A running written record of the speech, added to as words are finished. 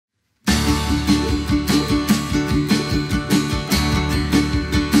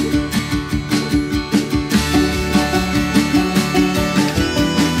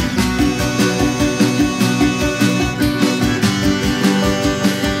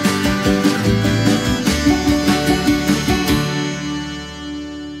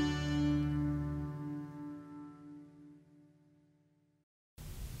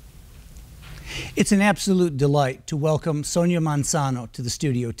It's an absolute delight to welcome Sonia Manzano to the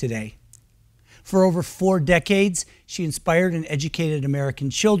studio today. For over 4 decades, she inspired and educated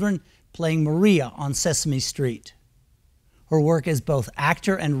American children playing Maria on Sesame Street. Her work as both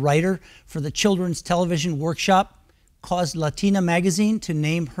actor and writer for the Children's Television Workshop caused Latina magazine to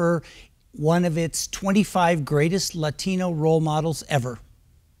name her one of its 25 greatest Latino role models ever.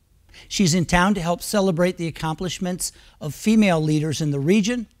 She's in town to help celebrate the accomplishments of female leaders in the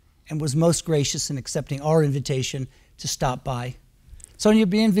region and was most gracious in accepting our invitation to stop by. Sonia,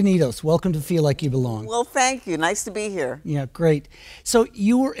 bienvenidos. Welcome to Feel Like You Belong. Well, thank you. Nice to be here. Yeah, great. So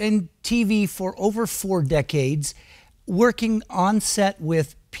you were in TV for over 4 decades, working on set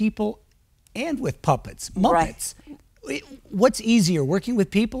with people and with puppets, Muppets. Right. What's easier, working with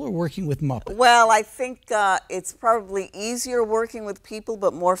people or working with Muppets? Well, I think it's probably easier working with people,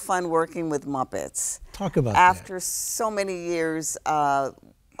 but more fun working with Muppets. Talk about After that. so many years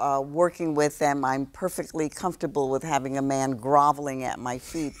working with them, I'm perfectly comfortable with having a man groveling at my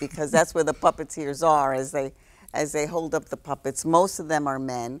feet, because that's where the puppeteers are as they hold up the puppets. Most of them are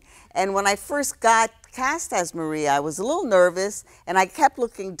men. And when I first got cast as Maria, I was a little nervous, and I kept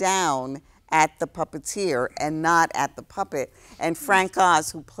looking down at the puppeteer and not at the puppet. And Frank Oz,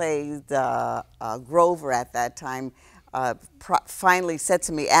 who played Grover at that time, finally said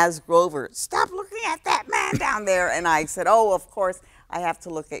to me as Grover, "Stop looking at that man down there." And I said, "Oh, of course, I have to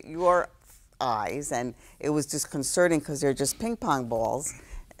look at your eyes." And it was disconcerting because they're just ping pong balls.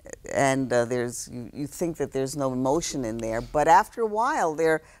 And you think that there's no emotion in there. But after a while,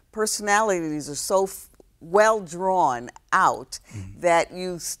 their personalities are so well drawn out that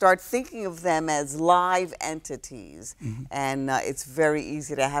you start thinking of them as live entities. And it's very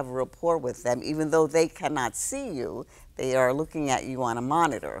easy to have a rapport with them. Even though they cannot see you, they are looking at you on a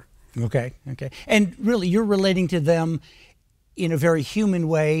monitor. Okay, okay. And really, you're relating to them in a very human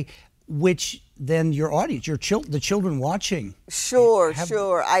way, which then your audience, the children watching. Sure,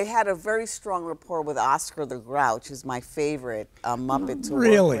 sure. I had a very strong rapport with Oscar the Grouch, who's my favorite Muppet to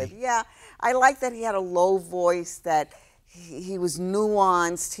work with. Yeah, I like that he had a low voice, that he was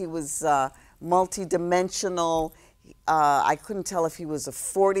nuanced, he was multi-dimensional. I couldn't tell if he was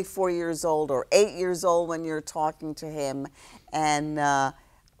 44 years old or 8 years old when you're talking to him. And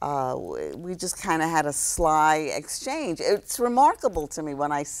we just kind of had a sly exchange. It's remarkable to me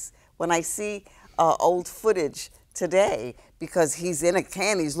when I see old footage today, because he's in a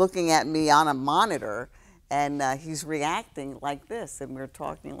can, he's looking at me on a monitor, and he's reacting like this, and we're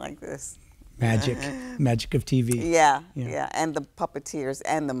talking like this. Magic, magic of TV. Yeah, yeah, and the puppeteers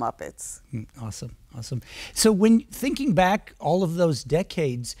and the Muppets. Awesome, awesome. So when thinking back all of those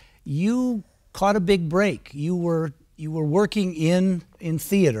decades, you caught a big break. You were working in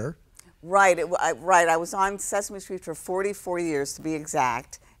theater. Right, right. I was on Sesame Street for 44 years, to be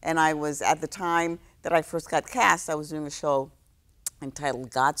exact. And I was, at the time that I first got cast, I was doing a show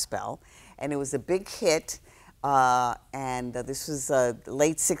entitled Godspell. And it was a big hit. This was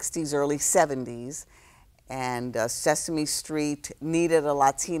late 60s, early 70s. And Sesame Street needed a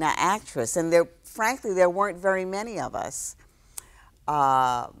Latina actress. And frankly, there weren't very many of us.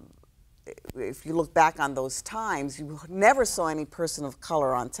 If you look back on those times, you never saw any person of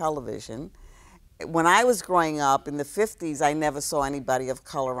color on television. When I was growing up in the 50s, I never saw anybody of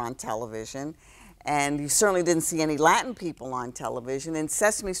color on television. And you certainly didn't see any Latin people on television. And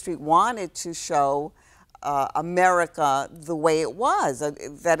Sesame Street wanted to show America the way it was,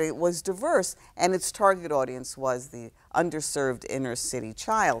 that it was diverse. And its target audience was the underserved inner city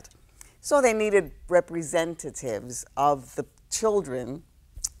child. So they needed representatives of the children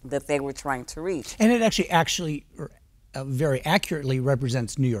that they were trying to reach. And it actually very accurately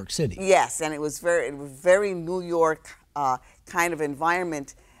represents New York City. Yes, and it was very New York kind of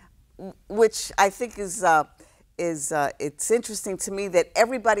environment, which I think is it's interesting to me that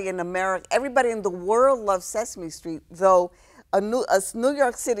everybody in America, everybody in the world loves Sesame Street, though a New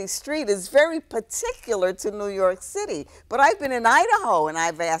York City street is very particular to New York City. But I've been in Idaho, and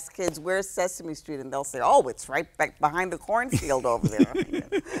I've asked kids, "Where's Sesame Street?" And they'll say, "Oh, it's right back behind the cornfield over there."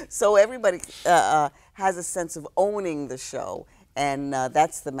 So everybody has a sense of owning the show, and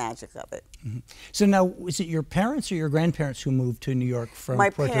that's the magic of it. So now, was it your parents or your grandparents who moved to New York from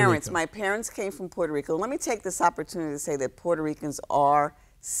Puerto Rico? My parents came from Puerto Rico. Let me take this opportunity to say that Puerto Ricans are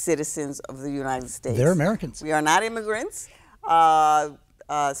citizens of the United States. They're Americans. We are not immigrants. Puerto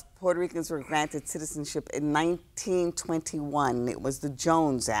Ricans were granted citizenship in 1921. It was the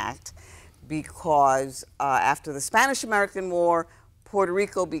Jones Act, because after the Spanish-American War, Puerto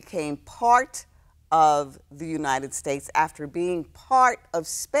Rico became part of the United States after being part of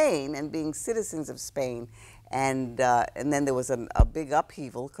Spain and being citizens of Spain. And then there was a big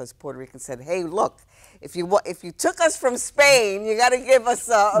upheaval because Puerto Ricans said, "Hey, look, if you took us from Spain, you got to give us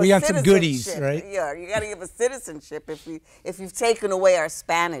a we got citizenship. some goodies, right? Yeah, you got to give us citizenship if you've taken away our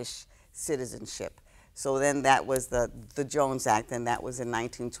Spanish citizenship." So then that was the Jones Act, and that was in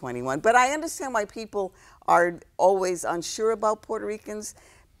 1921. But I understand why people are always unsure about Puerto Ricans,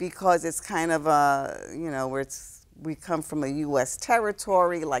 because it's kind of where we come from a U.S.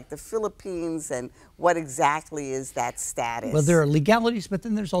 territory like the Philippines, and what exactly is that status? Well, there are legalities, but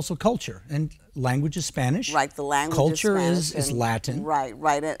then there's also culture, and language is Spanish. Right, the language culture is Spanish, is Latin.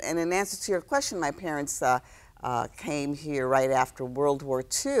 Right. And in answer to your question, my parents came here right after World War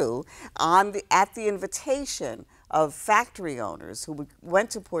II at the invitation of factory owners who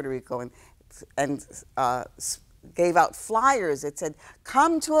went to Puerto Rico and gave out flyers. It said,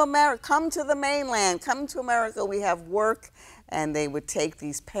 "Come to America, come to the mainland, come to America, we have work." And they would take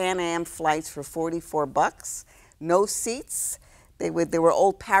these Pan Am flights for $44, no seats. They were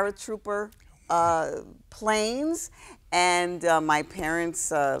old paratrooper planes, and my parents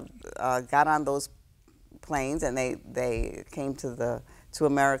got on those planes, and they came to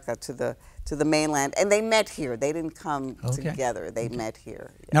America, to the mainland, and they met here. They didn't come together. They met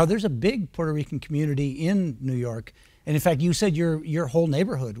here. Yeah. Now, there's a big Puerto Rican community in New York, and in fact, you said your whole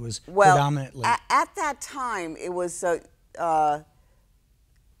neighborhood was predominantly. At that time, it was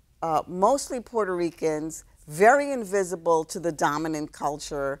mostly Puerto Ricans, very invisible to the dominant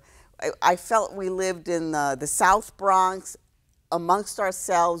culture. I felt we lived in the South Bronx amongst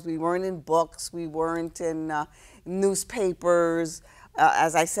ourselves. We weren't in books. We weren't in newspapers.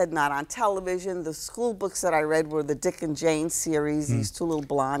 As I said, not on television. The school books that I read were the Dick and Jane series, these two little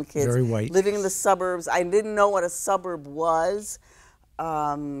blonde kids. Very white. Living in the suburbs. I didn't know what a suburb was.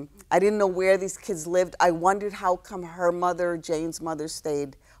 I didn't know where these kids lived. I wondered how come her mother, Jane's mother,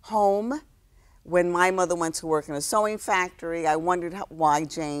 stayed home when my mother went to work in a sewing factory. I wondered why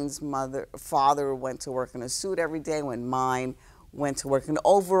Jane's father went to work in a suit every day when mine went to work in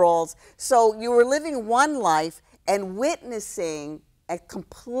overalls. So you were living one life and witnessing a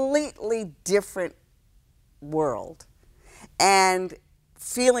completely different world and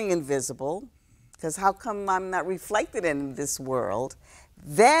feeling invisible, because how come I'm not reflected in this world?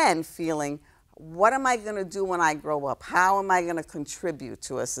 Then feeling, what am I going to do when I grow up? How am I going to contribute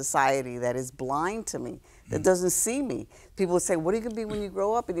to a society that is blind to me, that doesn't see me? People would say, what are you going to be when you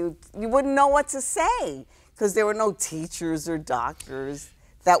grow up? And you wouldn't know what to say, because there were no teachers or doctors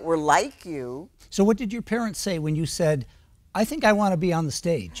that were like you. So what did your parents say when you said, I think I want to be on the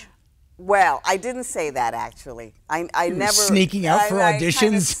stage? Well, I didn't say that, actually. I never sneaking out for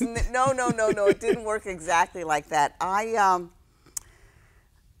auditions. No. It didn't work exactly like that.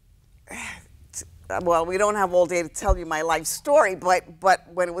 Well, we don't have all day to tell you my life story, but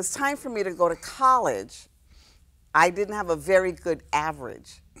when it was time for me to go to college, I didn't have a very good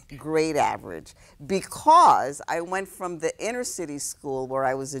grade average, because I went from the inner city school where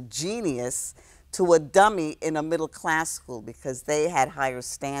I was a genius to a dummy in a middle class school, because they had higher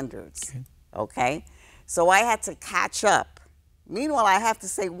standards. Okay? So I had to catch up. Meanwhile, I have to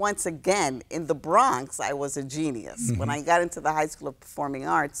say once again, in the Bronx, I was a genius. When I got into the High School of Performing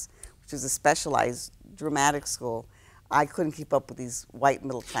Arts, which is a specialized dramatic school, I couldn't keep up with these white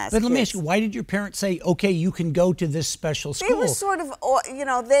middle class kids. But let me ask you, why did your parents say, okay, you can go to this special school? They were sort of, I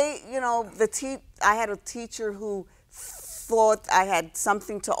had a teacher who thought I had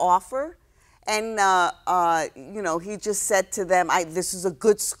something to offer. And, he just said to them, this is a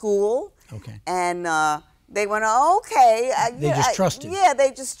good school. Okay. And they went, oh, okay. They just trusted. Yeah,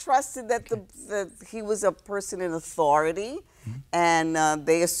 they just trusted that he was a person in authority. And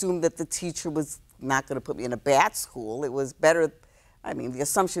they assumed that the teacher was not going to put me in a bad school. It was better. I mean, the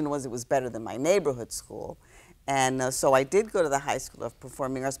assumption was it was better than my neighborhood school. And so I did go to the High School of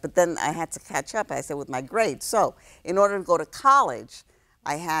Performing Arts, but then I had to catch up, I said, with my grades. So in order to go to college,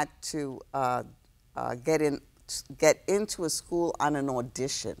 I had to get into a school on an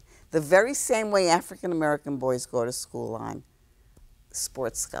audition, the very same way African-American boys go to school on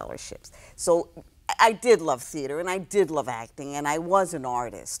sports scholarships. So I did love theater, and I did love acting, and I was an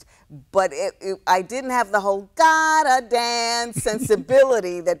artist. But I didn't have the whole gotta dance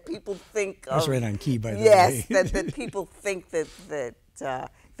sensibility that people think of. That's right on key, by the way. Yes, that people think that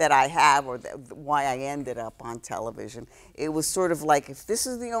I have, or why I ended up on television. It was sort of like, if this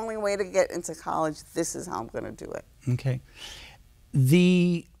is the only way to get into college, this is how I'm going to do it. Okay.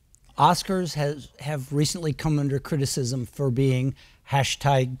 The Oscars have recently come under criticism for being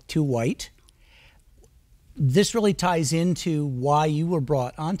 #TooWhite. This really ties into why you were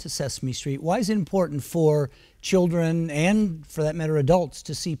brought onto Sesame Street. Why is it important for children and, for that matter, adults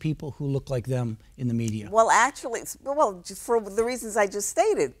to see people who look like them in the media? Well, actually, for the reasons I just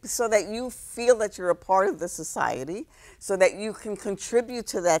stated, so that you feel that you're a part of the society, so that you can contribute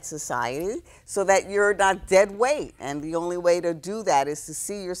to that society, so that you're not dead weight. And the only way to do that is to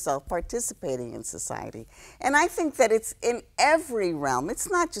see yourself participating in society. And I think that it's in every realm.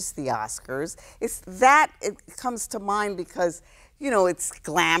 It's not just the Oscars. It comes to mind because, you know, it's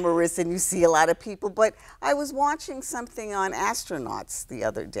glamorous and you see a lot of people. But I was watching something on astronauts the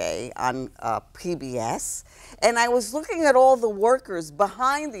other day on PBS, and I was looking at all the workers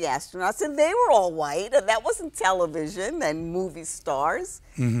behind the astronauts, and they were all white, and that wasn't television and movie stars.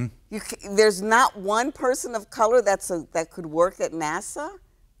 There's not one person of color that could work at NASA.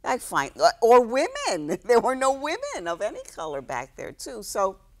 I find, or women. There were no women of any color back there too.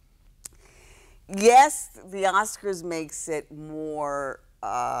 So yes, the Oscars makes it more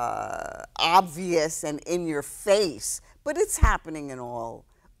obvious and in your face, but it's happening in all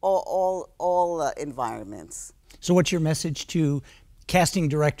environments. So what's your message to casting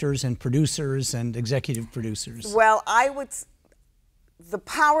directors and producers and executive producers? Well, the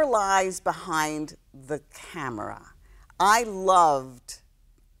power lies behind the camera. I loved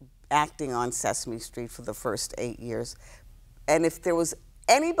acting on Sesame Street for the first 8 years, and if there was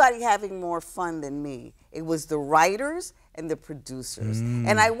anybody having more fun than me, it was the writers and the producers.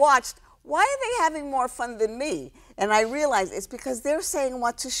 And I watched, why are they having more fun than me? And I realized it's because they're saying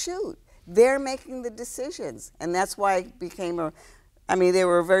what to shoot. They're making the decisions. And that's why I became they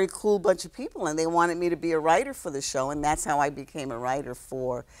were a very cool bunch of people, and they wanted me to be a writer for the show, and that's how I became a writer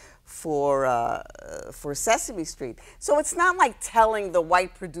for Sesame Street. So it's not like telling the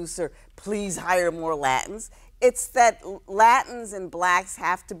white producer, please hire more Latins. It's that Latins and blacks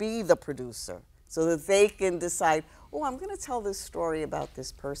have to be the producer so that they can decide, oh, I'm going to tell this story about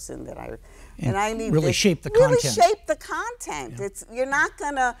this person that I need really shape the content. Really shape the content. Yeah. You're not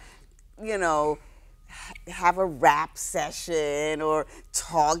going to, you know, have a rap session or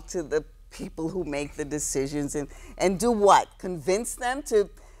talk to the people who make the decisions and do what? Convince them to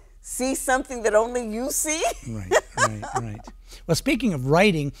see something that only you see? Right. Well, speaking of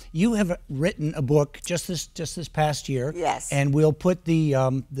writing, you have written a book just this past year. Yes. And we'll put the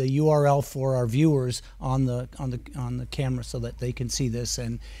URL for our viewers on the camera so that they can see this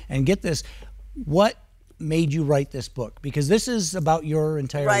and get this. What made you write this book? Because this is about your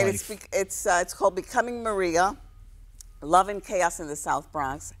entire life. Right. It's called Becoming Maria: Love and Chaos in the South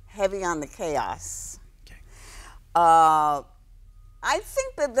Bronx. Heavy on the chaos. Okay. I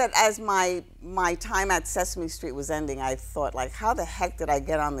think that as my time at Sesame Street was ending, I thought, like, how the heck did I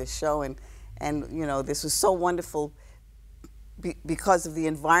get on this show? And you know, this was so wonderful because of the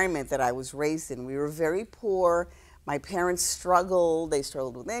environment that I was raised in. We were very poor. My parents struggled. They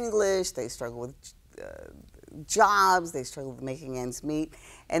struggled with English. They struggled with jobs. They struggled with making ends meet.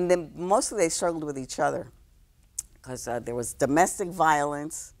 And then mostly they struggled with each other because there was domestic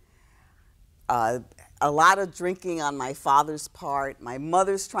violence, a lot of drinking on my father's part. My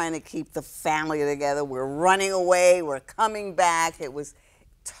mother's trying to keep the family together. We're running away. We're coming back. It was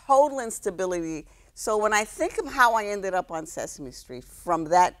total instability. So when I think of how I ended up on Sesame Street from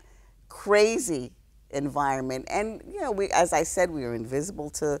that crazy environment, and you know, as I said, we were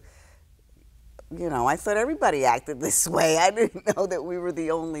invisible to, you know, I thought everybody acted this way. I didn't know that we were the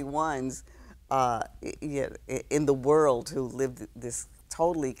only ones in the world who lived this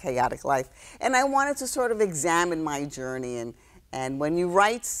totally chaotic life. And I wanted to sort of examine my journey, and when you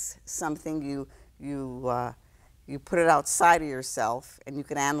write something, you put it outside of yourself and you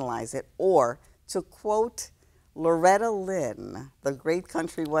can analyze it. Or to quote Loretta Lynn, the great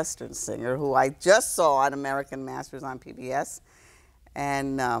country western singer who I just saw on American Masters on PBS,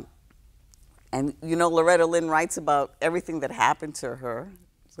 and you know, Loretta Lynn writes about everything that happened to her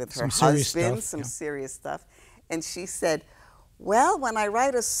with her husband, some serious stuff, and she said, well, when I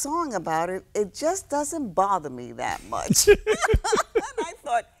write a song about it, it just doesn't bother me that much. And I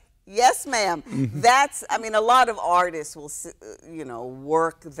thought, yes, ma'am. That's, I mean, a lot of artists will, you know,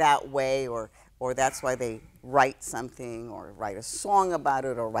 work that way, or that's why they write something, or write a song about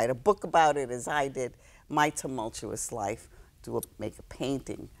it, or write a book about it, as I did my tumultuous life, make a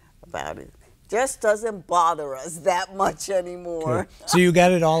painting about it. Just doesn't bother us that much anymore. Good. So you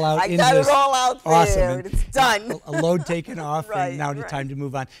got it all out. I got it all out there. Awesome. And it's done. A load taken off, Right, and now it's time to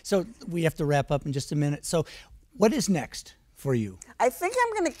move on. So we have to wrap up in just a minute. So what is next for you? I think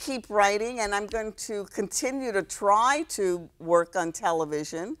I'm going to keep writing, and I'm going to continue to try to work on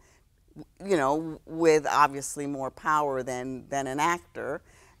television, you know, with obviously more power than an actor,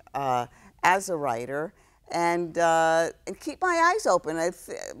 as a writer, and keep my eyes open.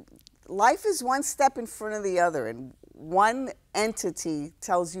 life is one step in front of the other, and one entity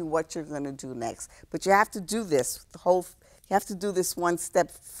tells you what you're going to do next. But you have to do this, you have to do this one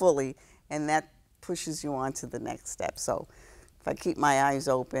step fully, and that pushes you on to the next step. So if I keep my eyes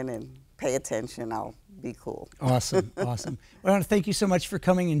open and pay attention, I'll be cool. Awesome, awesome. Well, I want to thank you so much for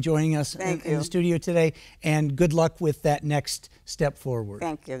coming and joining us in the studio today, and good luck with that next step forward.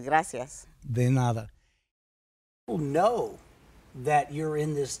 Thank you. Gracias. De nada. People know that you're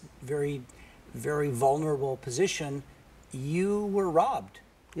in this very, very vulnerable position. You were robbed.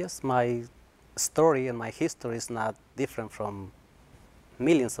 Yes, my story and my history is not different from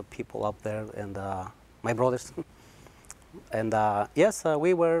millions of people out there, and my brothers. And yes,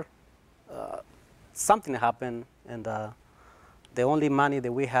 we were, something happened, and the only money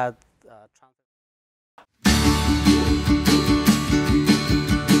that we had